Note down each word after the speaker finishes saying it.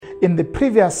in the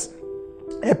previous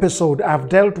episode, I've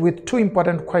dealt with two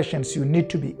important questions you need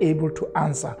to be able to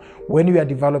answer when you are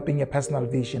developing a personal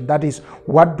vision. That is,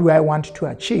 what do I want to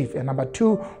achieve? And number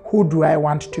two, who do I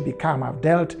want to become? I've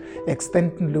dealt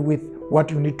extensively with what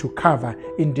you need to cover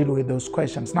in dealing with those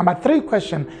questions. Number three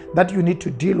question that you need to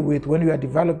deal with when you are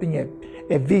developing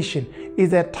a vision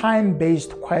is a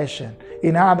time-based question.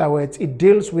 In other words, it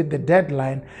deals with the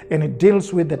deadline and it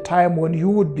deals with the time when you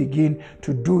would begin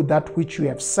to do that which you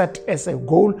have set as a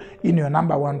goal in your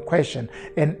number one question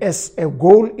and as a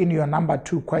goal in your number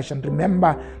two question.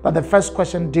 Remember that the first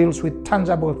question deals with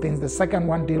tangible things. The second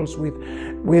one deals with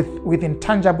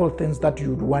intangible things that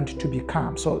you would want to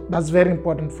become. So that's very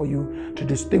important for you to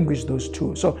distinguish those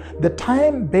two. So the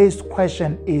time-based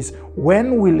question is,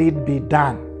 when will it be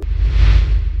done?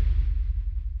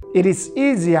 It is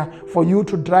easier for you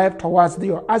to drive towards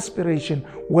your aspiration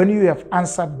when you have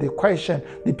answered the question,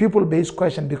 the people-based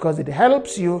question, because it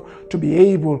helps you to be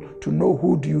able to know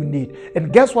who do you need.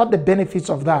 And guess what the benefits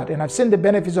of that? And I've seen the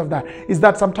benefits of that is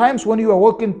that sometimes when you are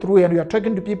walking through and you are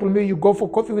talking to people, maybe you go for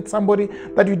coffee with somebody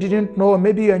that you didn't know, or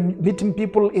maybe you're meeting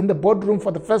people in the boardroom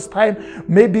for the first time,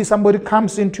 maybe somebody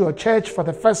comes into your church for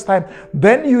the first time,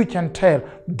 then you can tell,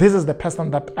 this is the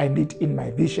person that I need in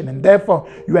my vision. And therefore,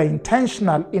 you are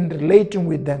intentional in relating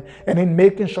with them and in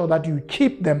making sure that you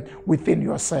keep them within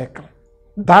your circle.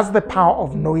 That's the power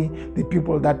of knowing the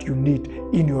people that you need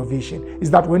in your vision,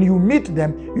 is that when you meet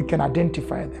them, you can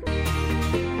identify them.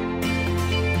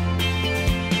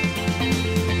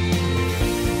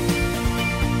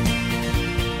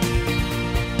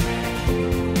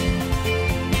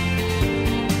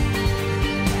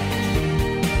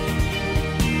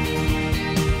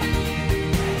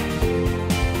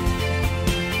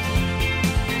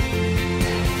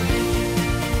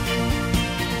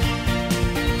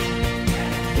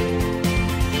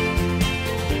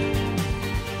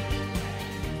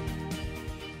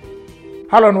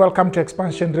 Hello and welcome to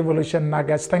Expansion Revolution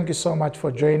Nuggets. Thank you so much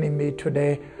for joining me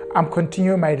today. I'm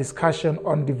continuing my discussion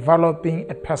on developing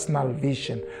a personal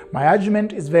vision. My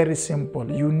argument is very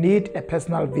simple. You need a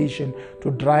personal vision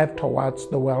to drive towards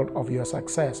the world of your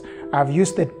success. I've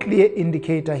used a clear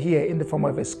indicator here in the form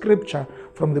of a scripture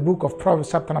from the book of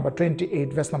Proverbs, chapter number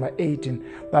 28, verse number 18,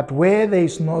 that where there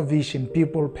is no vision,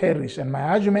 people perish. And my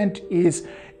argument is,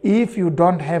 if you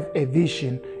don't have a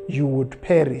vision, you would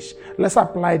perish. Let's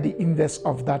apply the inverse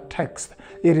of that text.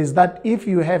 It is that if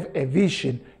you have a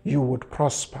vision, you would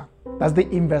prosper. That's the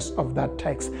inverse of that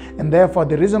text. And therefore,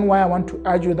 the reason why I want to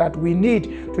argue that we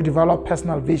need to develop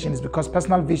personal vision is because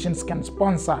personal visions can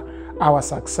sponsor our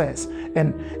success.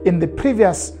 And in the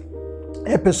previous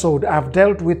episode, I've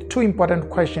dealt with two important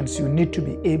questions you need to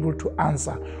be able to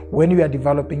answer when you are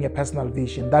developing a personal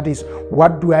vision. That is,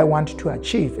 what do I want to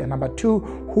achieve? And number two,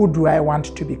 who do I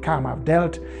want to become? I've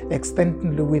dealt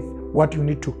extensively with what you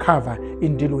need to cover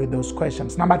in dealing with those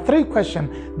questions. Number three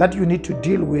question that you need to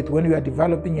deal with when you are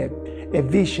developing a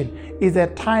vision is a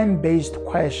time-based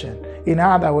question. In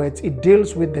other words, it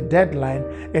deals with the deadline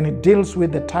and it deals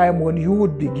with the time when you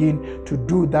would begin to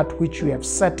do that which you have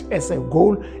set as a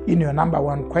goal in your number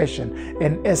one question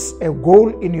and as a goal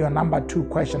in your number two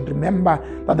question. Remember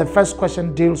that the first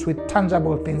question deals with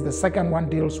tangible things. The second one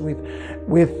deals with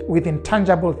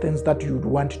intangible things that you'd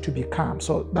want to become.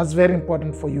 So that's very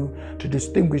important for you to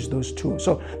distinguish those two.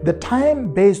 So the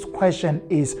time-based question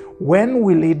is, when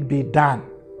will it be done?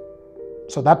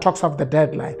 So that talks of the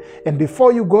deadline. And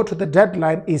before you go to the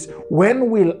deadline is, when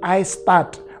will I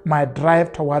start my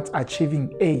drive towards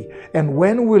achieving A? And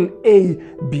when will A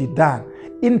be done?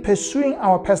 In pursuing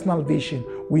our personal vision,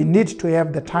 we need to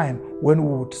have the time when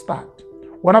we would start.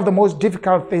 One of the most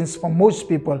difficult things for most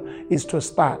people is to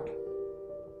start.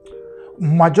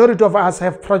 Majority of us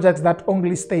have projects that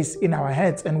only stays in our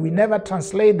heads, and we never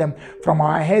translate them from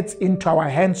our heads into our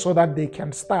hands so that they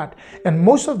can start. And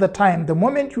most of the time, the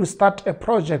moment you start a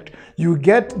project, you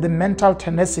get the mental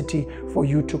tenacity for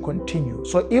you to continue.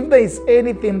 So if there is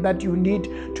anything that you need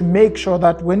to make sure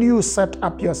that when you set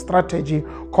up your strategy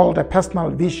called a personal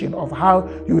vision of how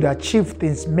you would achieve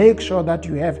things, make sure that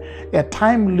you have a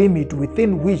time limit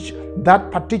within which that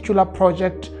particular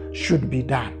project should be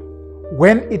done,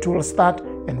 when it will start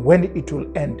and when it will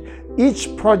end.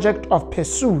 Each project of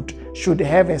pursuit should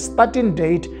have a starting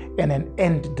date and an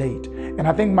end date. And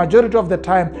I think majority of the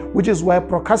time, which is where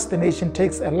procrastination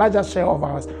takes a larger share of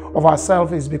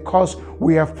ourselves, is because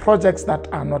we have projects that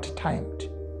are not timed.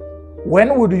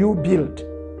 When would you build?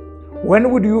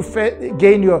 When would you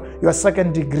gain your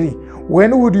second degree?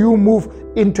 When would you move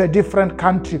into a different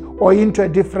country or into a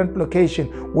different location?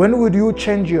 When would you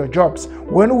change your jobs?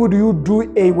 When would you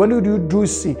do A? When would you do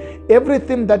C?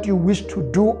 Everything that you wish to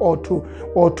do or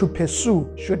to pursue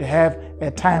should have a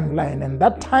timeline, and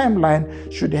that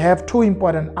timeline should have two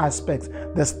important aspects: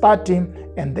 the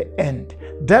starting and the end.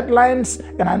 Deadlines,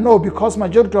 and I know because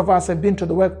majority of us have been to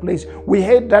the workplace, we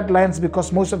hate deadlines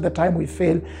because most of the time we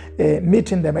fail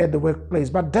meeting them at the workplace.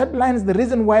 But deadlines, the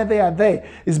reason why they are there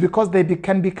is because they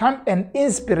can become an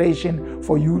inspiration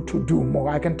for you to do more.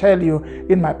 I can tell you,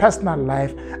 in my personal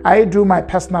life, I do my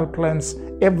personal plans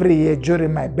every year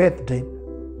during my birthday.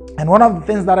 And one of the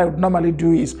things that I would normally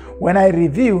do is when I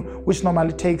review, which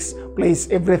normally takes place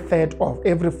every third of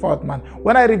every fourth month,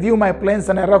 when I review my plans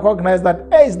and I recognize that,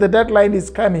 hey, the deadline is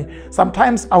coming,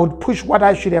 sometimes I would push what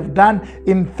I should have done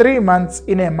in 3 months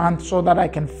in a month so that I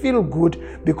can feel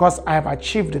good because I have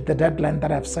achieved the deadline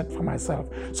that I've set for myself.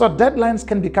 So deadlines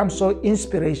can become so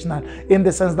inspirational in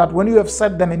the sense that when you have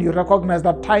set them and you recognize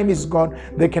that time is gone,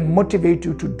 they can motivate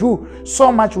you to do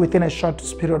so much within a short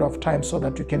period of time so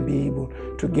that you can be able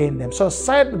to gain them. So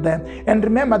set them, and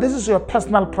remember, this is your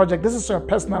personal project, this is your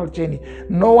personal journey.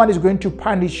 No one is going to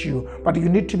punish you, but you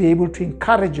need to be able to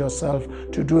encourage yourself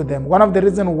to do them. One of the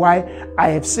reasons why I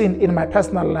have seen in my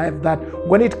personal life that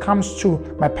when it comes to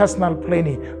my personal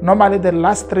planning, normally the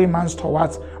last 3 months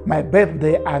towards my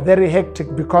birthday are very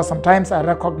hectic because sometimes I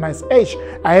recognize,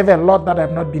 I have a lot that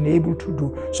I've not been able to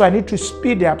do. So I need to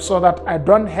speed up so that I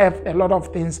don't have a lot of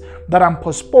things that I'm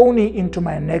postponing into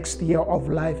my next year of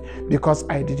life because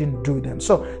I didn't do them.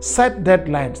 So set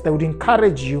deadlines. They would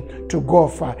encourage you to go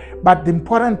far. But the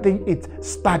important thing is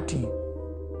starting.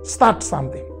 Start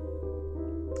something.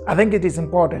 I think it is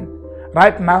important.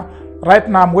 Right now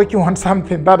I'm working on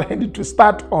something that I need to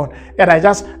start on, and I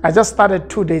just started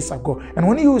 2 days ago. And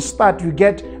when you start, you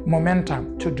get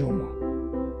momentum to do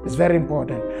more. It's very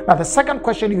important. Now, the second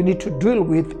question you need to deal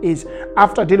with is,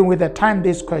 after dealing with a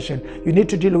time-based question, you need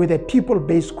to deal with a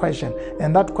people-based question.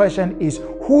 And that question is,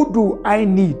 who do I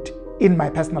need in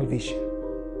my personal vision?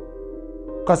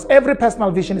 Because every personal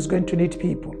vision is going to need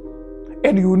people.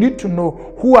 And you need to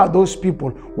know who are those people,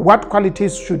 what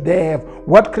qualities should they have,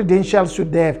 what credentials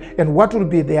should they have, and what will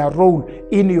be their role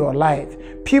in your life.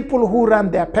 People who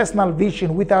run their personal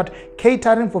vision without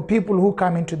catering for people who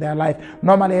come into their life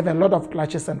normally have a lot of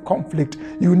clashes and conflict.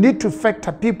 You need to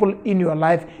factor people in your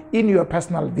life, in your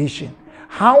personal vision.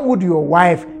 How would your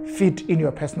wife fit in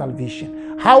your personal vision?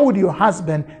 How would your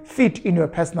husband fit in your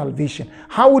personal vision?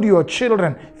 How would your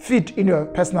children fit in your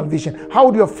personal vision? How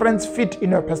would your friends fit in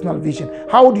your personal vision?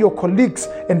 How would your colleagues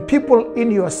and people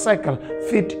in your circle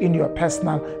fit in your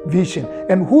personal vision?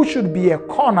 And who should be a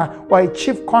corner or a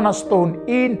chief cornerstone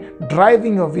in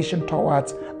driving your vision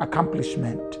towards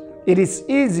accomplishment? It is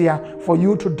easier for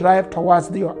you to drive towards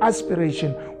your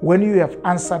aspiration when you have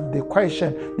answered the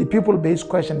question, the people-based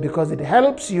question, because it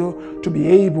helps you to be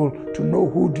able to know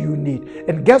who do you need.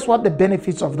 And guess what the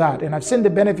benefits of that? And I've seen the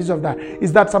benefits of that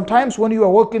is that sometimes when you are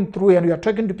walking through and you are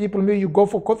talking to people, maybe you go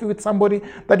for coffee with somebody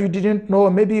that you didn't know,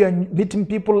 maybe you're meeting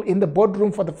people in the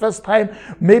boardroom for the first time,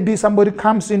 maybe somebody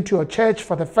comes into your church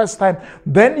for the first time,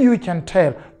 then you can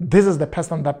tell, this is the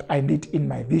person that I need in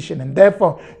my vision. And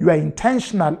therefore, you are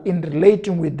intentional in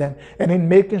relating with them and in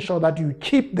making sure that you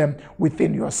keep them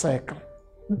within your circle.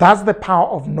 That's the power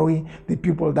of knowing the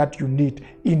people that you need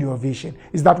in your vision,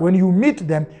 is that when you meet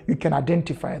them, you can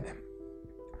identify them.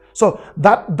 So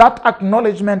that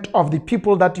acknowledgement of the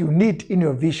people that you need in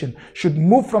your vision should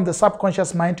move from the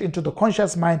subconscious mind into the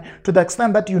conscious mind to the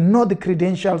extent that you know the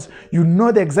credentials, you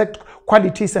know the exact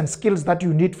qualities and skills that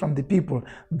you need from the people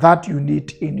that you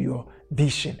need in your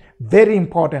vision. Very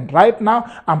important. Right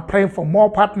now, I'm praying for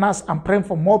more partners. I'm praying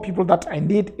for more people that I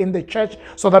need in the church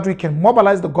so that we can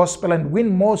mobilize the gospel and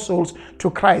win more souls to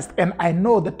Christ. And I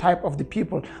know the type of the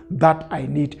people that I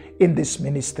need in this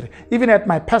ministry. Even at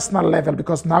my personal level,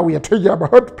 because now we are talking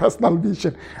about personal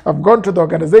vision. I've gone to the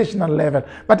organizational level.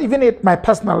 But even at my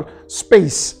personal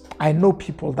space, I know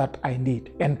people that I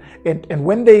need. And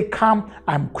when they come,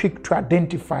 I'm quick to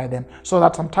identify them. So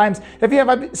that sometimes, have you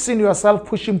ever seen yourself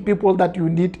pushing people that you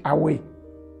need away?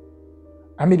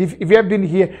 I mean, if you have been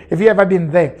here, have you ever been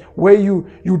there where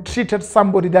you treated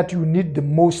somebody that you need the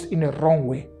most in a wrong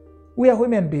way? We are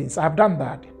human beings. I've done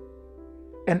that.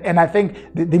 And I think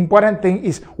the important thing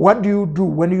is, what do you do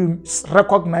when you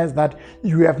recognize that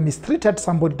you have mistreated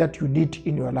somebody that you need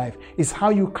in your life? Is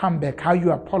how you come back, how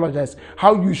you apologize,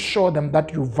 how you show them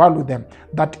that you value them.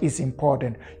 That is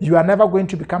important. You are never going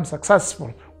to become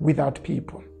successful without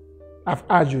people. I've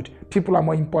argued people are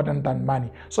more important than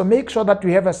money. So make sure that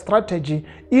you have a strategy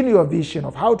in your vision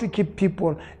of how to keep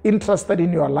people interested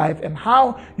in your life and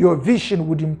how your vision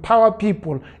would empower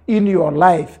people in your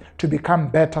life to become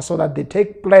better so that they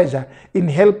take pleasure in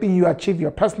helping you achieve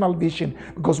your personal vision.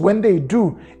 Because when they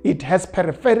do, it has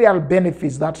peripheral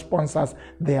benefits that sponsors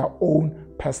their own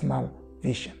personal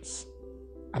visions.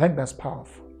 I think that's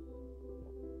powerful.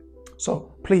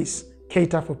 So please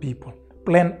cater for people.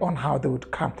 Plan on how they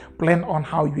would come. Plan on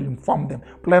how you'll inform them.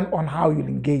 Plan on how you'll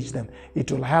engage them.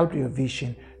 It will help your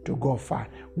vision to go far.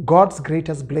 God's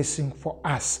greatest blessing for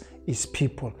us is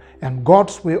people. And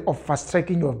God's way of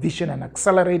fast-tracking your vision and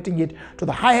accelerating it to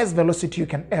the highest velocity you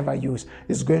can ever use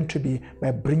is going to be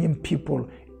by bringing people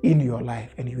in your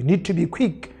life. And you need to be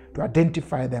quick to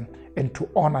identify them and to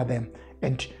honor them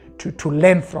and to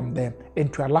learn from them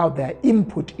and to allow their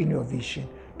input in your vision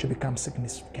to become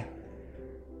significant.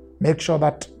 Make sure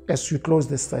that as you close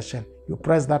this session, you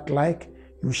press that like,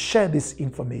 you share this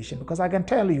information, because I can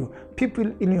tell you,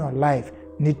 people in your life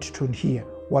need to hear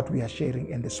what we are sharing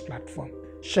in this platform.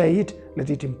 Share it,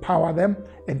 let it empower them,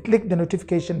 and click the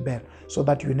notification bell so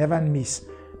that you never miss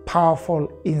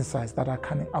powerful insights that are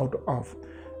coming out of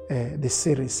the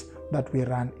series that we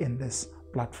run in this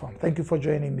platform. Thank you for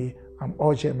joining me. I'm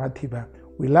OJ Matiba.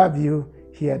 We love you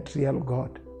here at Real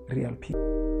God, Real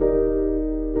People.